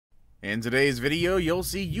In today's video, you'll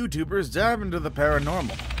see YouTubers dive into the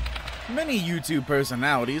paranormal. Many YouTube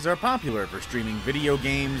personalities are popular for streaming video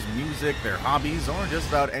games, music, their hobbies, or just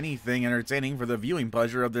about anything entertaining for the viewing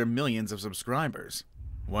pleasure of their millions of subscribers.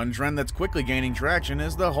 One trend that's quickly gaining traction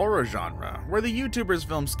is the horror genre, where the YouTubers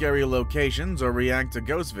film scary locations or react to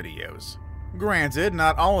ghost videos. Granted,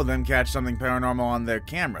 not all of them catch something paranormal on their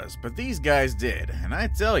cameras, but these guys did, and I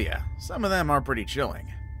tell ya, some of them are pretty chilling.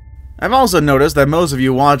 I've also noticed that most of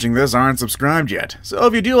you watching this aren't subscribed yet, so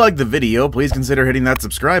if you do like the video, please consider hitting that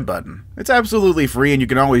subscribe button. It's absolutely free and you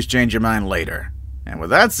can always change your mind later. And with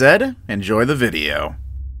that said, enjoy the video.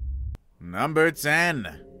 Number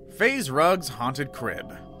 10. FaZe Rug's Haunted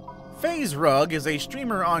Crib. FaZe Rug is a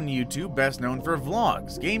streamer on YouTube best known for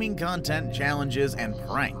vlogs, gaming content, challenges, and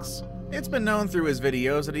pranks. It's been known through his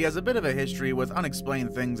videos that he has a bit of a history with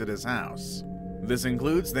unexplained things at his house. This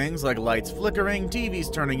includes things like lights flickering,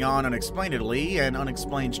 TVs turning on unexplainedly, and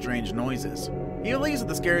unexplained strange noises. He believes that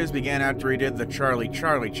the scares began after he did the Charlie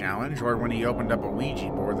challenge, or when he opened up a Ouija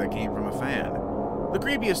board that came from a fan. The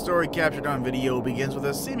creepiest story captured on video begins with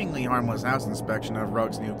a seemingly harmless house inspection of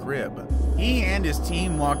Rug's new crib. He and his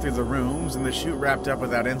team walked through the rooms, and the shoot wrapped up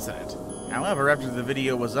without incident. However, after the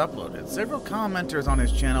video was uploaded, several commenters on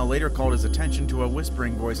his channel later called his attention to a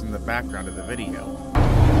whispering voice in the background of the video.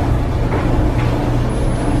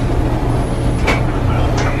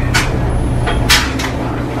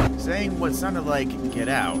 Saying what sounded like, "get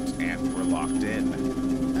out," and "we're locked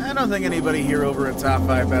in." I don't think anybody here over at Top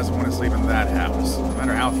 5 Best would want to sleep in that house, no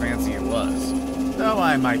matter how fancy it was. Though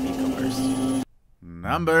I might be coerced.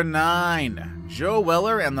 Number 9. Joe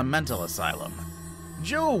Weller and the Mental Asylum.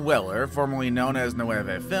 Joe Weller, formerly known as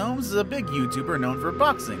Nueve Films, is a big YouTuber known for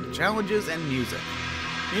boxing, challenges, and music.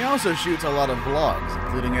 He also shoots a lot of vlogs,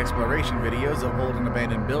 including exploration videos of old and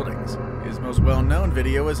abandoned buildings. His most well-known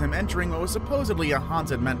video is him entering what was supposedly a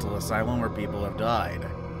haunted mental asylum where people have died.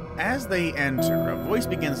 As they enter, a voice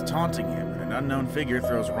begins taunting him, and an unknown figure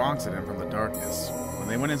throws rocks at him from the darkness. When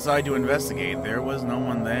they went inside to investigate, there was no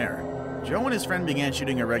one there. Joe and his friend began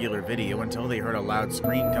shooting a regular video until they heard a loud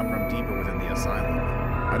scream come from deeper within the asylum.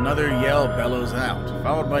 Another yell bellows out,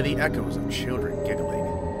 followed by the echoes of children giggling.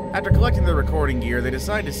 After collecting the recording gear, they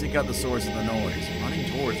decide to seek out the source of the noise, running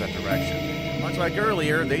towards that direction. Much like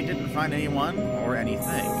earlier, they didn't find anyone or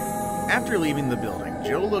anything. After leaving the building,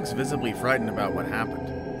 Joe looks visibly frightened about what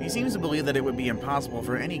happened. He seems to believe that it would be impossible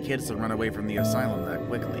for any kids to run away from the asylum that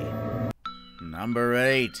quickly. Number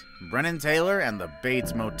 8. Brennan Taylor and the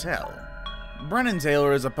Bates Motel. Brennan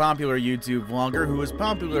Taylor is a popular YouTube vlogger who is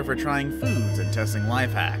popular for trying foods and testing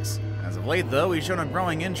life hacks. As of late, though, he's shown a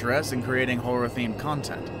growing interest in creating horror-themed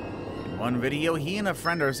content. In one video, he and a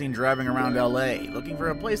friend are seen driving around LA, looking for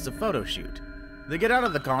a place to photo shoot. They get out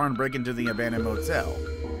of the car and break into the abandoned motel.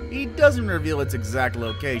 He doesn't reveal its exact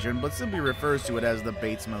location, but simply refers to it as the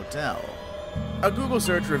Bates Motel. A Google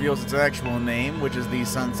search reveals its actual name, which is the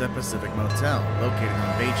Sunset Pacific Motel, located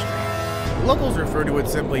on Bates Street. Locals refer to it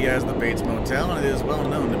simply as the Bates Motel, and it is well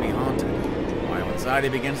known to be haunted. While inside, he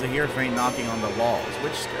begins to hear faint knocking on the walls,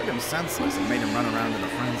 which scared him senseless and made him run around in a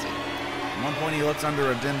frenzy. At one point, he looks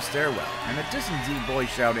under a dim stairwell, and a distant deep voice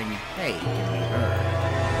shouting, "Hey, can be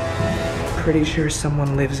heard." Pretty sure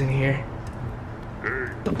someone lives in here.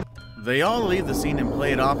 They all leave the scene and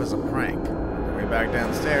play it off as a prank. On their way back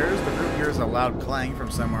downstairs, the group hears a loud clang from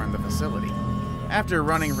somewhere in the facility. After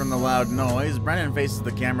running from the loud noise, Brennan faces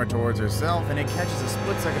the camera towards herself, and it catches a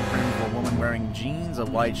split-second frame of a woman wearing jeans, a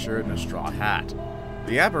white shirt, and a straw hat.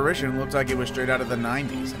 The apparition looked like it was straight out of the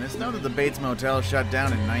 90s, and it's known that the Bates Motel shut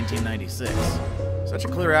down in 1996. Such a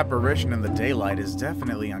clear apparition in the daylight is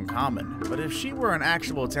definitely uncommon, but if she were an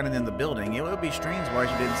actual tenant in the building, it would be strange why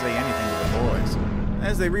she didn't say anything to the boys.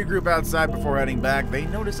 As they regroup outside before heading back, they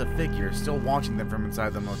notice a figure still watching them from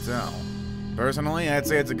inside the motel. Personally, I'd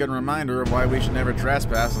say it's a good reminder of why we should never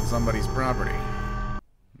trespass on somebody's property.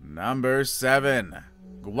 Number 7.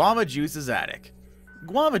 Guava Juice's Attic.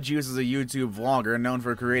 Guava Juice is a YouTube vlogger known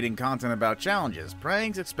for creating content about challenges,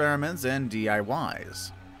 pranks, experiments, and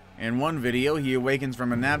DIYs. In one video, he awakens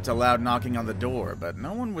from a nap to loud knocking on the door, but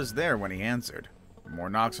no one was there when he answered. More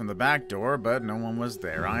knocks from the back door, but no one was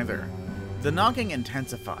there either. The knocking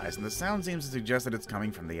intensifies, and the sound seems to suggest that it's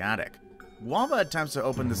coming from the attic. Guava attempts to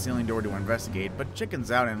open the ceiling door to investigate, but chickens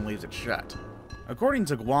out and leaves it shut. According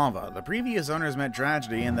to Guava, the previous owners met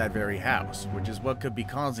tragedy in that very house, which is what could be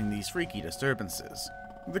causing these freaky disturbances.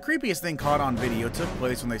 The creepiest thing caught on video took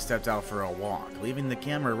place when they stepped out for a walk, leaving the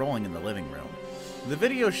camera rolling in the living room. The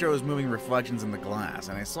video shows moving reflections in the glass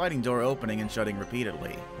and a sliding door opening and shutting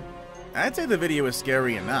repeatedly. I'd say the video is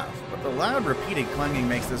scary enough, but the loud repeated clanging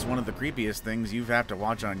makes this one of the creepiest things you have to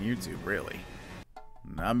watch on YouTube, really.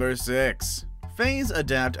 Number 6. FaZe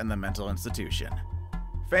Adapt and the Mental Institution.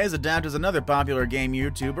 FaZe Adapt is another popular game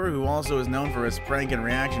YouTuber who also is known for his prank and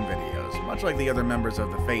reaction videos, much like the other members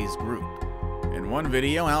of the FaZe group. In one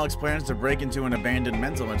video, Alex plans to break into an abandoned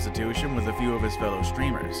mental institution with a few of his fellow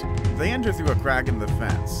streamers. They enter through a crack in the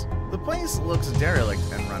fence. The place looks derelict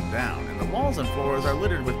and run down, and the walls and floors are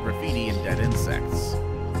littered with graffiti and dead insects.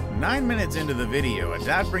 9 minutes into the video,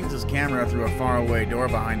 Adapt brings his camera through a faraway door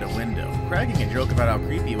behind a window, cracking a joke about how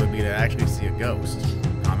creepy it would be to actually see a ghost.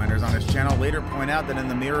 Commenters on his channel later point out that in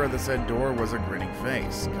the mirror of the said door was a grinning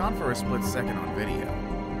face, caught for a split second on video.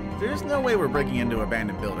 There's no way we're breaking into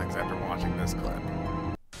abandoned buildings after watching this clip.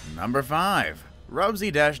 Number 5.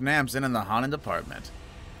 Rubsy-Namson in the Haunted Apartment.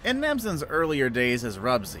 In Namson's earlier days as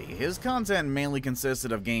Rubsy, his content mainly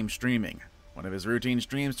consisted of game streaming. One of his routine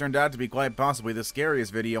streams turned out to be quite possibly the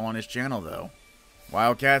scariest video on his channel though.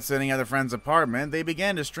 While cat sitting at a friend's apartment, they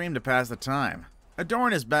began to stream to pass the time. A door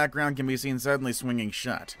in his background can be seen suddenly swinging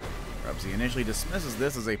shut. Rubsy initially dismisses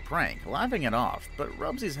this as a prank, laughing it off, but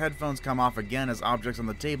Rubsy's headphones come off again as objects on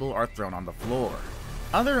the table are thrown on the floor.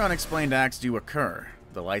 Other unexplained acts do occur.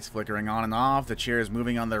 The lights flickering on and off, the chairs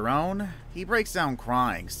moving on their own. He breaks down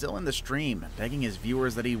crying, still in the stream, begging his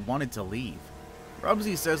viewers that he wanted to leave.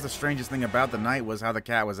 Rubsy says the strangest thing about the night was how the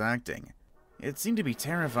cat was acting. It seemed to be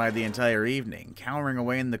terrified the entire evening, cowering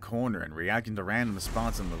away in the corner and reacting to random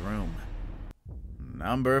spots in the room.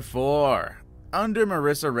 Number 4. Under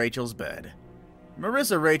Marissa Rachel's Bed.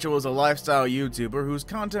 Marissa Rachel is a lifestyle YouTuber whose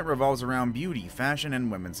content revolves around beauty, fashion,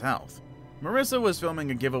 and women's health. Marissa was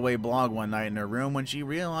filming a giveaway vlog one night in her room when she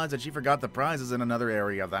realized that she forgot the prizes in another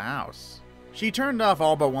area of the house. She turned off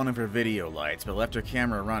all but one of her video lights but left her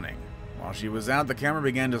camera running. While she was out, the camera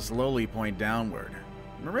began to slowly point downward.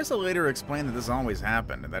 Marissa later explained that this always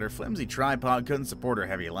happened and that her flimsy tripod couldn't support her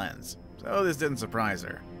heavy lens, so this didn't surprise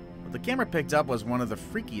her. What the camera picked up was one of the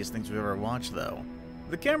freakiest things we've ever watched though.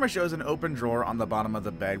 The camera shows an open drawer on the bottom of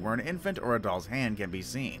the bed where an infant or a doll's hand can be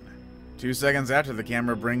seen. 2 seconds after the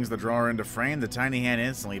camera brings the drawer into frame, the tiny hand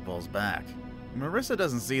instantly pulls back. Marissa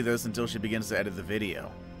doesn't see this until she begins to edit the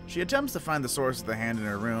video. She attempts to find the source of the hand in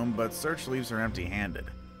her room, but search leaves her empty-handed.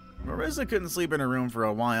 Marissa couldn't sleep in her room for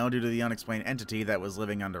a while due to the unexplained entity that was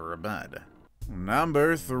living under her bed.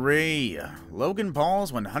 Number 3. Logan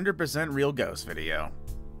Paul's 100% Real Ghost video.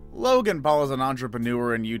 Logan Paul is an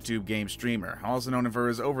entrepreneur and YouTube game streamer, also known for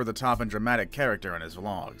his over-the-top and dramatic character in his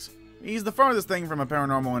vlogs. He's the farthest thing from a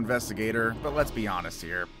paranormal investigator, but let's be honest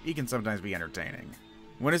here, he can sometimes be entertaining.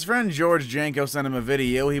 When his friend George Janko sent him a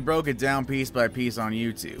video, he broke it down piece by piece on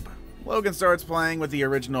YouTube. Logan starts playing with the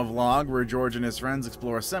original vlog where George and his friends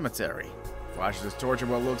explore a cemetery, flashes his torch at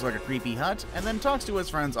what looks like a creepy hut, and then talks to his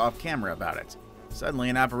friends off camera about it. Suddenly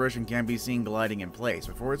an apparition can be seen gliding in place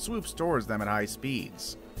before it swoops towards them at high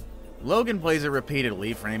speeds. Logan plays it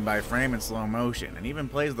repeatedly, frame by frame in slow motion, and even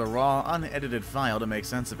plays the raw, unedited file to make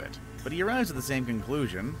sense of it, but he arrives at the same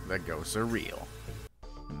conclusion, that ghosts are real.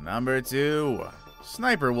 Number 2.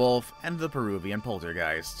 Sniper Wolf and the Peruvian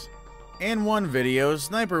Poltergeist. In one video,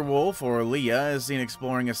 Sniper Wolf, or Leah, is seen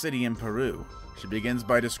exploring a city in Peru. She begins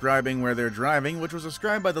by describing where they're driving, which was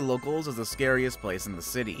described by the locals as the scariest place in the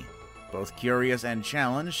city. Both curious and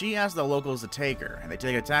challenged, she asks the locals to take her, and they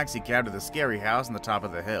take a taxi cab to the scary house on the top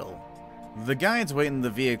of the hill. The guides wait in the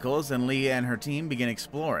vehicles, and Leah and her team begin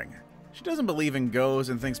exploring. She doesn't believe in ghosts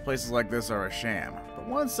and thinks places like this are a sham, but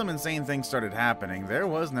once some insane things started happening, there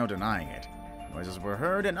was no denying it. Noises were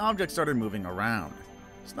heard, and objects started moving around.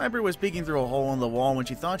 Sniper was peeking through a hole in the wall when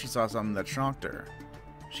she thought she saw something that shocked her.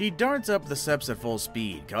 She darts up the steps at full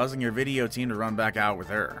speed, causing her video team to run back out with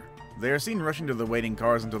her. They are seen rushing to the waiting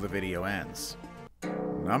cars until the video ends.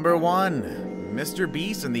 Number 1. Mr.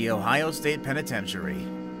 Beast in the Ohio State Penitentiary.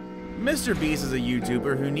 Mr. Beast is a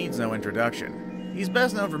YouTuber who needs no introduction. He's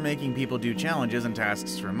best known for making people do challenges and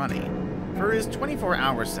tasks for money. For his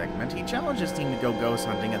 24-hour segment, he challenged his team to go ghost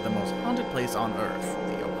hunting at the most haunted place on Earth,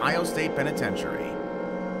 the Ohio State Penitentiary.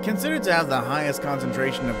 Considered to have the highest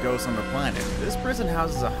concentration of ghosts on the planet, this prison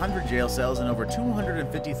houses 100 jail cells and over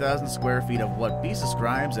 250,000 square feet of what Beast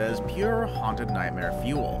describes as pure haunted nightmare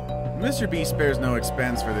fuel. Mr. Beast spares no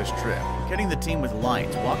expense for this trip, kitting the team with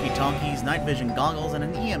lights, walkie-talkies, night vision goggles, and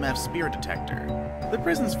an EMF spirit detector. The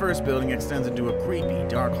prison's first building extends into a creepy,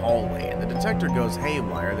 dark hallway, and the detector goes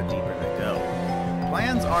haywire the deeper they go.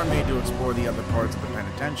 Plans are made to explore the other parts of the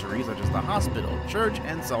penitentiary, such as the hospital, church,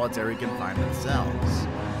 and solitary confinement cells.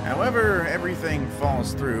 However, everything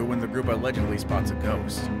falls through when the group allegedly spots a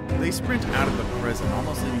ghost. They sprint out of the prison,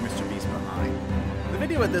 almost leaving Mr. Beast behind. The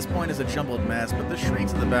video at this point is a jumbled mess, but the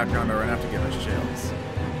shrieks in the background are enough to give us chills.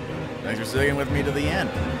 Thanks for sticking with me to the end.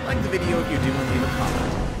 Like the video if you do and leave a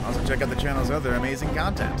comment. Also, check out the channel's other amazing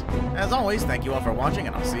content. As always, thank you all for watching,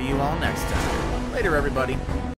 and I'll see you all next time. Later, everybody.